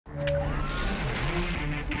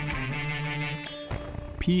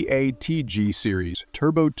PATG Series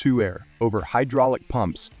Turbo 2 Air over hydraulic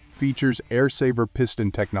pumps features air-saver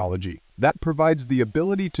piston technology that provides the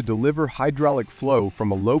ability to deliver hydraulic flow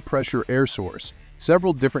from a low-pressure air source.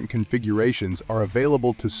 Several different configurations are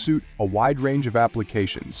available to suit a wide range of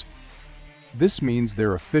applications. This means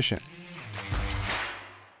they're efficient,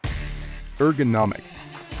 ergonomic,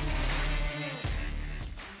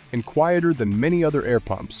 and quieter than many other air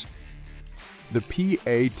pumps. The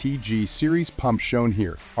PATG series pumps shown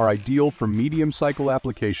here are ideal for medium cycle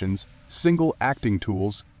applications, single acting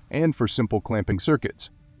tools, and for simple clamping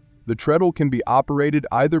circuits. The treadle can be operated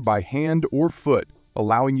either by hand or foot,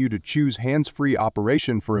 allowing you to choose hands-free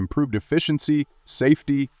operation for improved efficiency,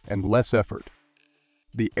 safety, and less effort.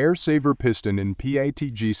 The air saver piston in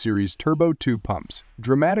PATG Series Turbo 2 pumps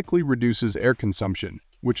dramatically reduces air consumption,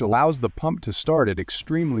 which allows the pump to start at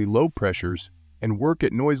extremely low pressures and work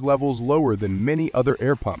at noise levels lower than many other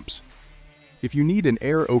air pumps. If you need an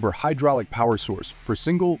air over hydraulic power source for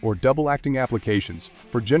single or double acting applications,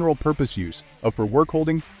 for general purpose use, or for work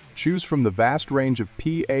holding, choose from the vast range of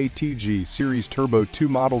PATG Series Turbo 2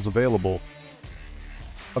 models available.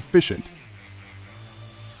 Efficient,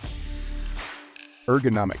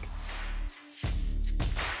 ergonomic,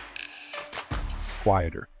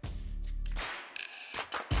 quieter.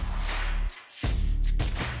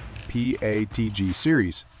 PATG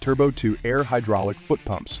Series Turbo 2 Air Hydraulic Foot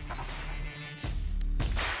Pumps.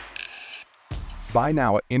 Buy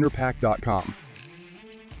now at Enerpac.com.